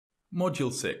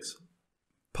Module 6.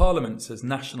 Parliaments as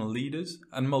national leaders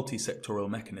and multi-sectoral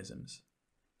mechanisms.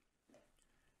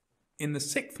 In the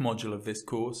 6th module of this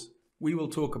course, we will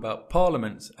talk about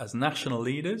parliaments as national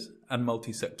leaders and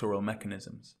multi-sectoral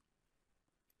mechanisms.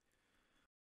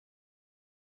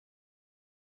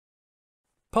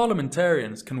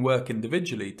 Parliamentarians can work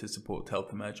individually to support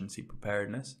health emergency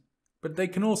preparedness, but they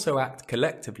can also act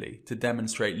collectively to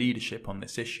demonstrate leadership on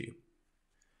this issue.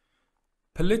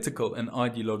 Political and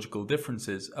ideological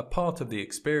differences are part of the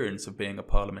experience of being a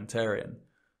parliamentarian,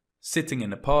 sitting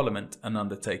in a parliament and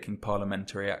undertaking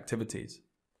parliamentary activities.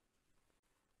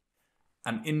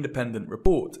 An independent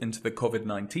report into the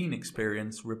COVID-19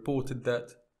 experience reported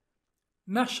that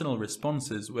national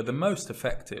responses were the most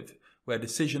effective where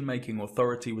decision-making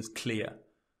authority was clear.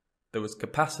 There was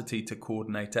capacity to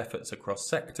coordinate efforts across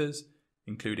sectors,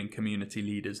 including community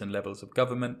leaders and levels of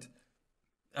government,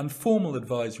 and formal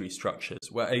advisory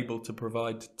structures were able to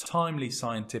provide timely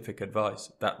scientific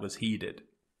advice that was heeded.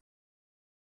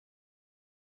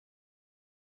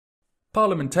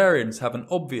 Parliamentarians have an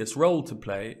obvious role to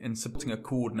play in supporting a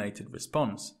coordinated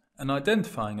response and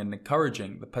identifying and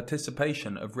encouraging the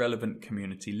participation of relevant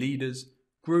community leaders,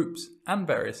 groups, and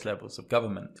various levels of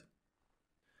government.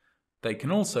 They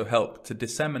can also help to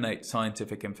disseminate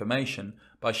scientific information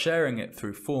by sharing it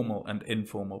through formal and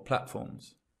informal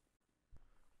platforms.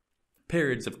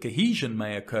 Periods of cohesion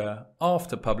may occur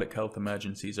after public health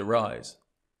emergencies arise.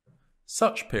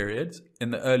 Such periods,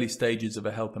 in the early stages of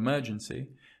a health emergency,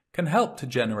 can help to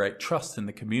generate trust in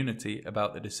the community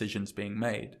about the decisions being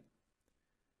made.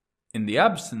 In the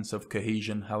absence of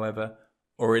cohesion, however,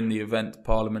 or in the event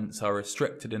parliaments are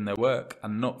restricted in their work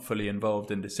and not fully involved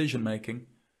in decision-making,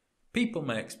 people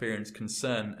may experience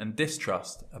concern and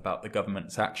distrust about the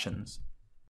government's actions.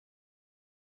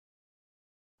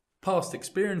 Past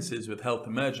experiences with health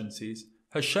emergencies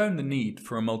has shown the need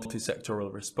for a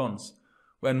multi-sectoral response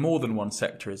when more than one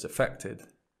sector is affected.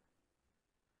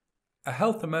 A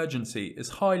health emergency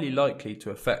is highly likely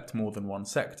to affect more than one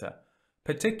sector,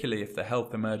 particularly if the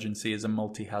health emergency is a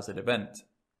multi-hazard event.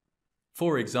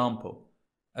 For example,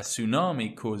 a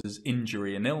tsunami causes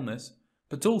injury and illness,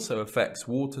 but also affects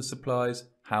water supplies,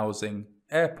 housing,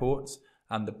 airports,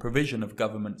 and the provision of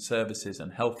government services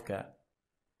and healthcare.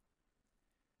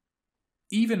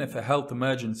 Even if a health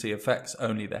emergency affects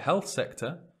only the health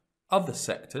sector, other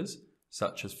sectors,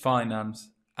 such as finance,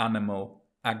 animal,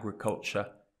 agriculture,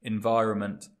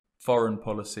 environment, foreign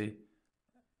policy,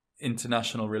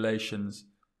 international relations,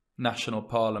 national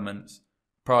parliaments,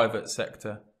 private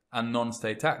sector, and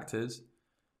non-state actors,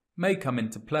 may come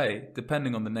into play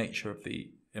depending on the nature of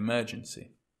the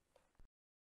emergency.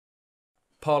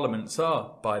 Parliaments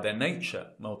are, by their nature,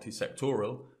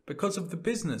 multi-sectoral because of the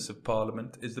business of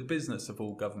Parliament is the business of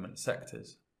all government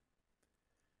sectors.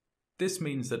 This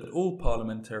means that all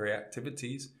parliamentary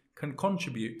activities can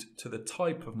contribute to the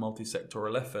type of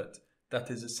multi-sectoral effort that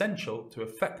is essential to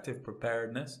effective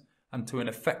preparedness and to an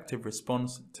effective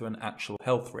response to an actual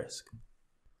health risk.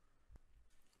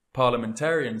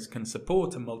 Parliamentarians can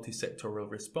support a multi-sectoral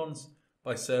response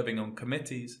by serving on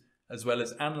committees as well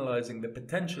as analysing the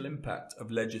potential impact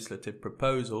of legislative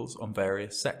proposals on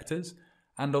various sectors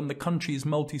and on the country's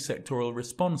multi-sectoral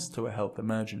response to a health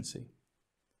emergency.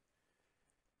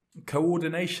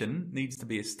 Coordination needs to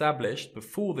be established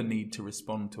before the need to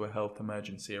respond to a health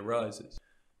emergency arises.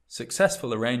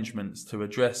 Successful arrangements to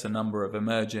address a number of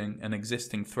emerging and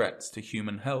existing threats to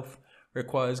human health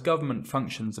requires government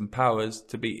functions and powers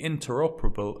to be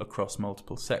interoperable across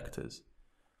multiple sectors.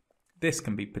 This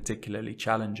can be particularly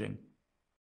challenging.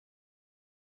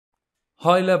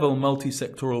 High-level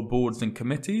multi-sectoral boards and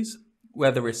committees,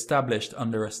 whether established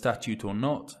under a statute or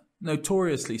not,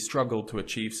 notoriously struggle to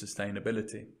achieve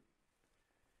sustainability.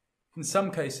 In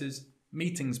some cases,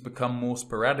 meetings become more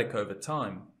sporadic over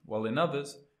time, while in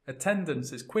others,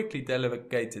 attendance is quickly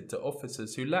delegated to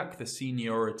officers who lack the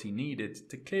seniority needed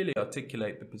to clearly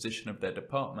articulate the position of their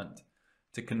department,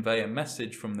 to convey a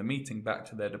message from the meeting back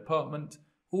to their department,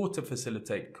 or to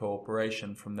facilitate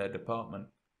cooperation from their department.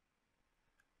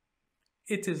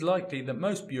 It is likely that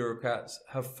most bureaucrats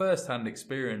have first-hand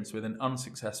experience with an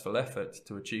unsuccessful effort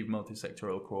to achieve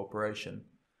multi-sectoral cooperation,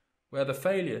 where the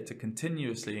failure to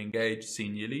continuously engage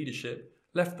senior leadership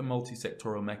left the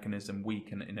multi-sectoral mechanism weak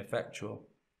and ineffectual.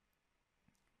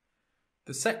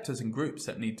 The sectors and groups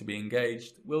that need to be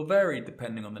engaged will vary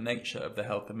depending on the nature of the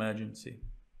health emergency.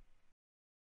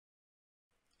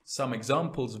 Some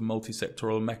examples of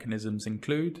multi-sectoral mechanisms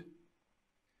include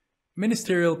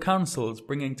ministerial councils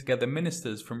bringing together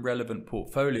ministers from relevant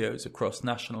portfolios across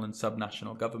national and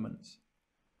subnational governments,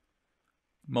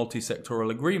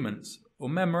 multi-sectoral agreements or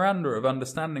memoranda of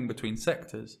understanding between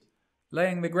sectors,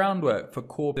 laying the groundwork for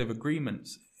cooperative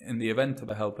agreements in the event of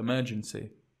a health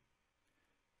emergency.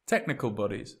 Technical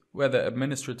bodies, whether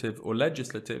administrative or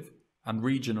legislative, and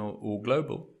regional or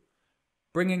global,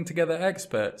 bringing together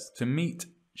experts to meet,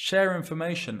 share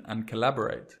information and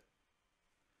collaborate.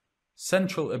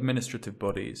 Central administrative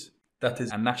bodies, that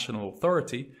is, a national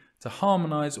authority to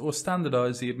harmonise or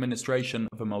standardise the administration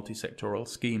of a multi-sectoral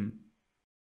scheme.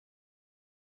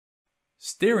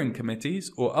 Steering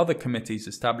committees or other committees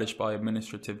established by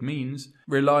administrative means,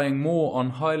 relying more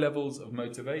on high levels of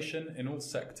motivation in all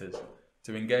sectors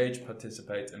to engage,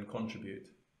 participate and contribute.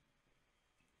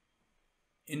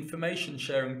 Information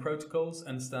sharing protocols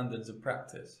and standards of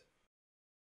practice.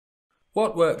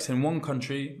 What works in one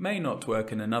country may not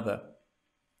work in another.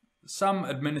 Some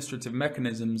administrative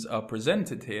mechanisms are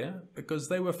presented here because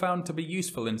they were found to be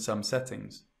useful in some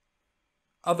settings.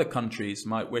 Other countries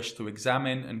might wish to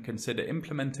examine and consider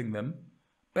implementing them,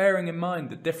 bearing in mind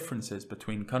the differences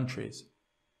between countries.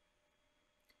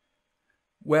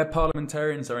 Where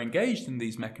parliamentarians are engaged in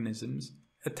these mechanisms,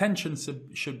 attention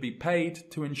should be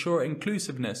paid to ensure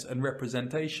inclusiveness and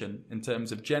representation in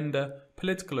terms of gender,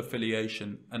 political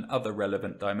affiliation and other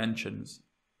relevant dimensions.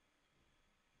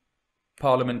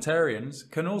 Parliamentarians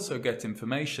can also get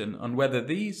information on whether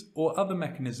these or other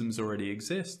mechanisms already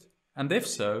exist, and if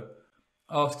so,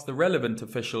 ask the relevant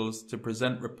officials to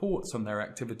present reports on their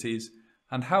activities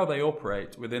and how they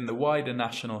operate within the wider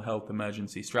national health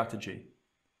emergency strategy.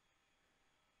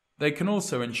 They can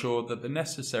also ensure that the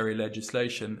necessary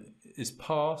legislation is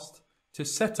passed to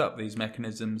set up these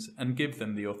mechanisms and give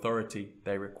them the authority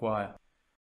they require.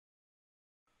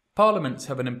 Parliaments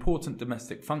have an important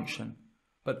domestic function,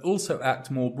 but also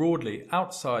act more broadly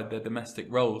outside their domestic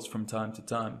roles from time to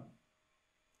time.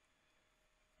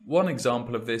 One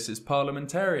example of this is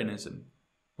parliamentarianism,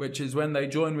 which is when they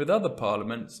join with other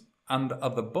parliaments and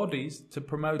other bodies to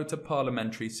promote a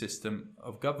parliamentary system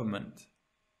of government.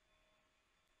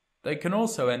 They can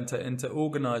also enter into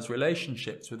organised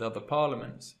relationships with other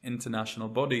parliaments, international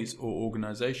bodies or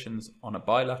organisations on a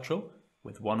bilateral,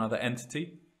 with one other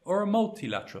entity, or a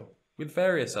multilateral, with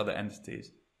various other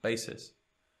entities, basis.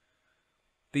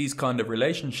 These kind of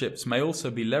relationships may also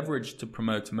be leveraged to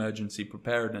promote emergency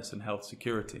preparedness and health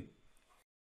security.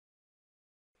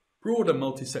 Broader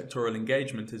multi-sectoral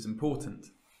engagement is important.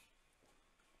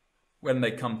 When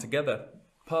they come together,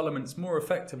 parliaments more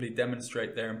effectively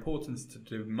demonstrate their importance to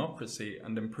democracy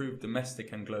and improve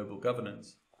domestic and global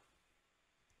governance.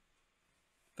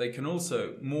 They can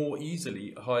also more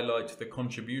easily highlight the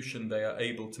contribution they are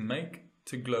able to make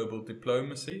to global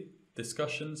diplomacy,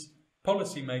 discussions,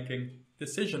 policy making,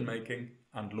 decision-making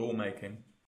and law-making.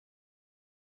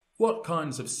 What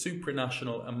kinds of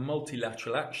supranational and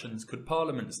multilateral actions could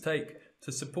parliaments take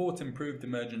to support improved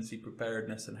emergency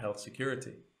preparedness and health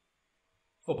security?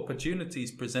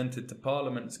 Opportunities presented to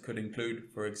parliaments could include,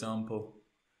 for example,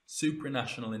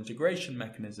 supranational integration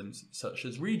mechanisms such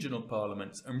as regional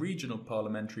parliaments and regional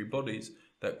parliamentary bodies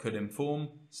that could inform,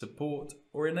 support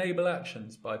or enable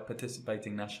actions by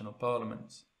participating national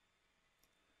parliaments.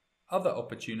 Other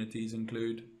opportunities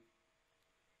include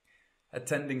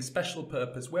attending special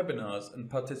purpose webinars and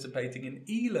participating in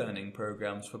e-learning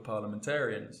programs for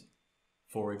parliamentarians.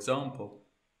 For example,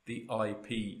 the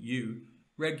IPU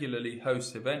regularly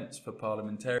hosts events for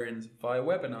parliamentarians via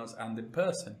webinars and in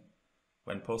person,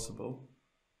 when possible,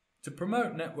 to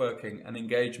promote networking and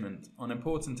engagement on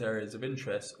important areas of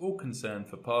interest or concern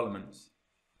for parliaments.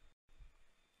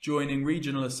 Joining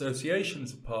regional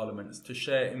associations of parliaments to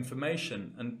share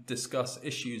information and discuss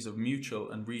issues of mutual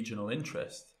and regional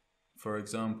interest. For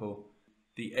example,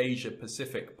 the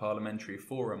Asia-Pacific Parliamentary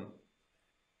Forum.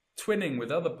 Twinning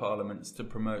with other parliaments to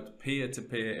promote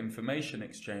peer-to-peer information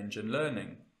exchange and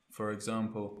learning. For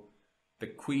example, the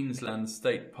Queensland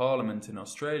State Parliament in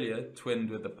Australia twinned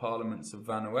with the parliaments of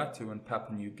Vanuatu and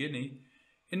Papua New Guinea,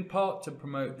 in part to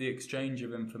promote the exchange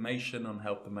of information on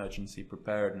health emergency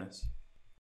preparedness.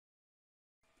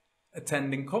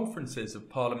 Attending conferences of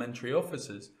parliamentary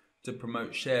officers to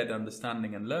promote shared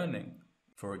understanding and learning.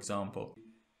 For example,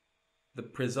 the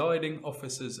Presiding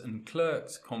Officers and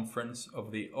Clerks Conference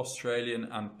of the Australian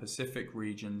and Pacific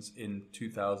regions in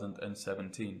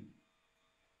 2017.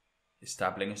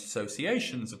 Establishing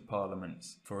associations of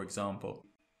parliaments, for example,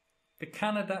 the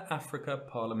Canada-Africa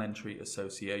Parliamentary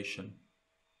Association.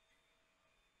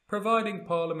 Providing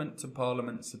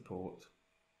parliament-to-parliament support,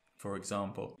 for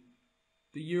example,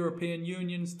 the European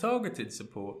Union's targeted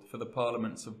support for the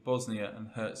parliaments of Bosnia and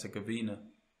Herzegovina.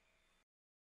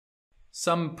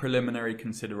 Some preliminary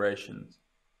considerations.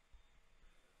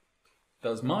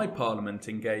 Does my parliament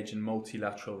engage in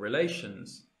multilateral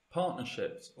relations,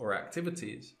 partnerships or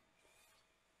activities?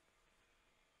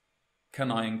 Can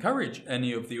I encourage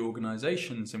any of the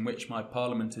organisations in which my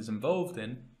Parliament is involved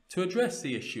in to address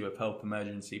the issue of health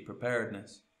emergency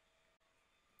preparedness?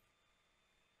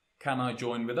 Can I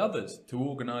join with others to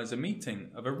organise a meeting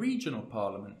of a regional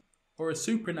parliament or a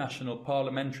supranational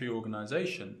parliamentary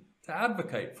organisation to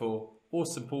advocate for or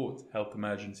support health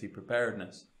emergency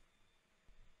preparedness?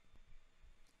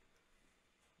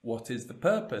 What is the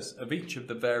purpose of each of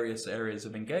the various areas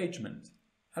of engagement,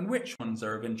 and which ones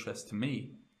are of interest to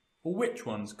me, or which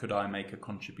ones could I make a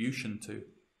contribution to?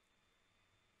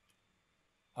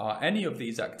 Are any of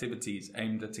these activities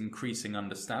aimed at increasing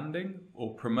understanding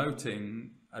or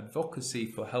promoting advocacy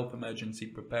for health emergency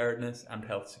preparedness and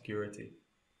health security?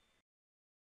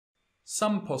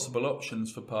 Some possible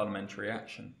options for parliamentary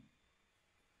action.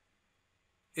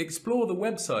 Explore the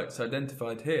websites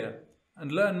identified here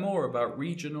and learn more about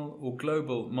regional or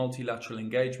global multilateral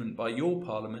engagement by your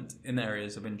Parliament in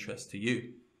areas of interest to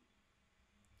you.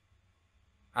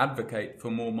 Advocate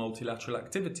for more multilateral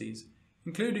activities,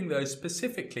 including those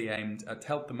specifically aimed at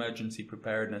health emergency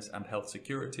preparedness and health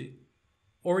security,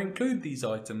 or include these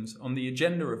items on the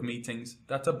agenda of meetings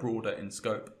that are broader in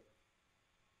scope.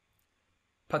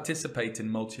 Participate in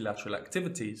multilateral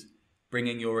activities,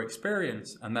 bringing your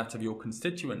experience and that of your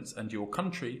constituents and your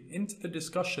country into the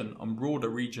discussion on broader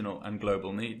regional and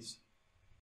global needs.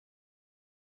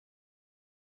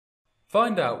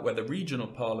 Find out whether regional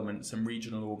parliaments and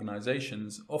regional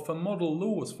organisations offer model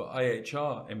laws for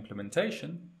IHR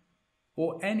implementation,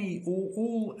 or any or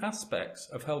all aspects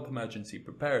of health emergency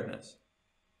preparedness.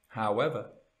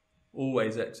 However,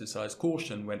 always exercise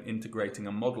caution when integrating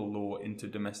a model law into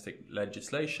domestic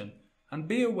legislation, and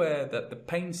be aware that the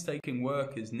painstaking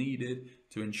work is needed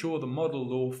to ensure the model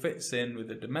law fits in with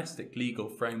the domestic legal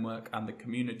framework and the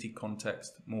community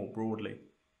context more broadly.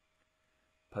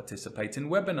 Participate in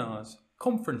webinars,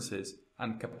 conferences,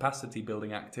 and capacity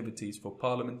building activities for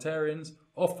parliamentarians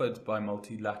offered by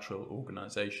multilateral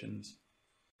organisations.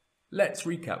 Let's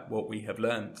recap what we have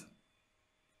learned.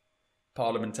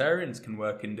 Parliamentarians can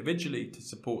work individually to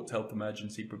support health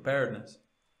emergency preparedness,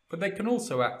 but they can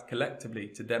also act collectively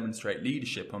to demonstrate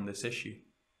leadership on this issue.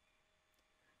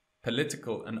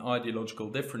 Political and ideological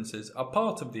differences are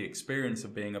part of the experience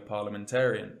of being a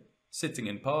parliamentarian, sitting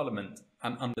in Parliament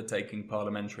and undertaking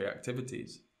parliamentary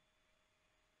activities.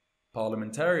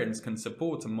 Parliamentarians can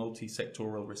support a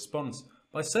multi-sectoral response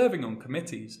by serving on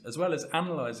committees as well as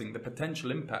analysing the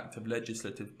potential impact of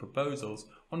legislative proposals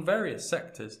on various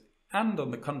sectors and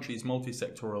on the country's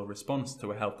multi-sectoral response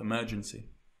to a health emergency.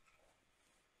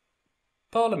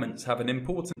 Parliaments have an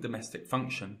important domestic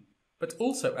function, but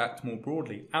also act more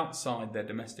broadly outside their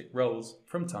domestic roles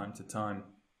from time to time.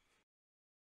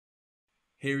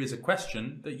 Here is a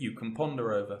question that you can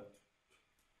ponder over.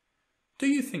 Do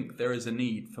you think there is a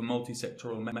need for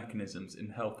multi-sectoral mechanisms in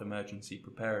health emergency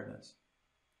preparedness?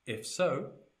 If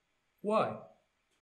so, why?